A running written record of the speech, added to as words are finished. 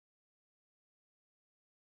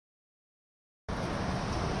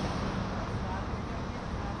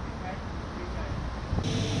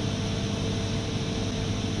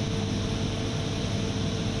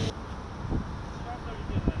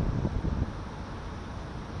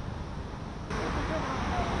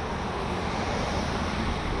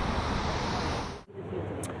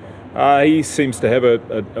He seems to have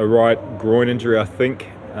a right groin injury, I think.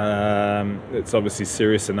 It's obviously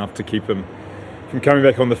serious enough to keep him from coming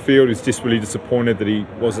back on the field. He's just really disappointed that he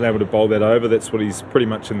wasn't able to bowl that over. That's what he's pretty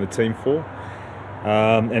much in the team for.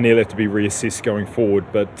 And he'll have to be reassessed going forward.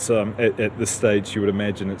 But at this stage, you would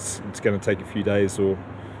imagine it's going to take a few days or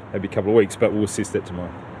maybe a couple of weeks, but we'll assess that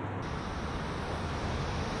tomorrow.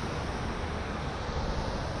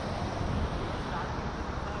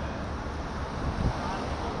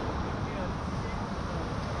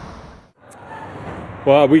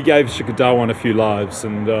 Well, we gave Shikhar Dhawan a few lives,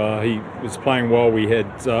 and he was playing well. We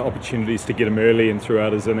had opportunities to get him early and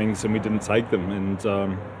throughout his innings, and we didn't take them.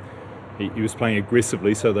 And he was playing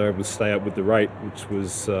aggressively, so they were able to stay up with the rate, which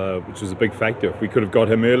was a big factor. If we could have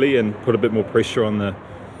got him early and put a bit more pressure on their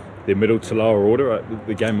middle to lower order,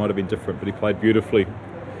 the game might have been different. But he played beautifully.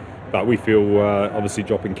 But we feel obviously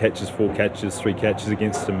dropping catches, 4 catches, 3 catches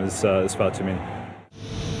against him is far too many.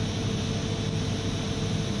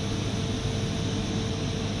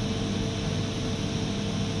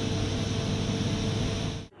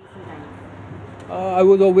 I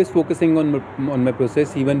was always focusing on my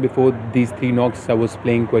process. Even before these 3 knocks, I was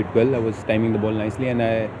playing quite well. I was timing the ball nicely, and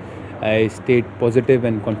I stayed positive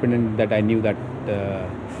and confident that I knew that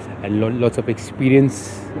I had lots of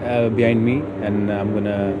experience behind me, and I'm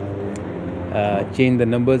gonna change the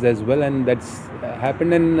numbers as well, and that's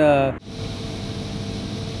happened. And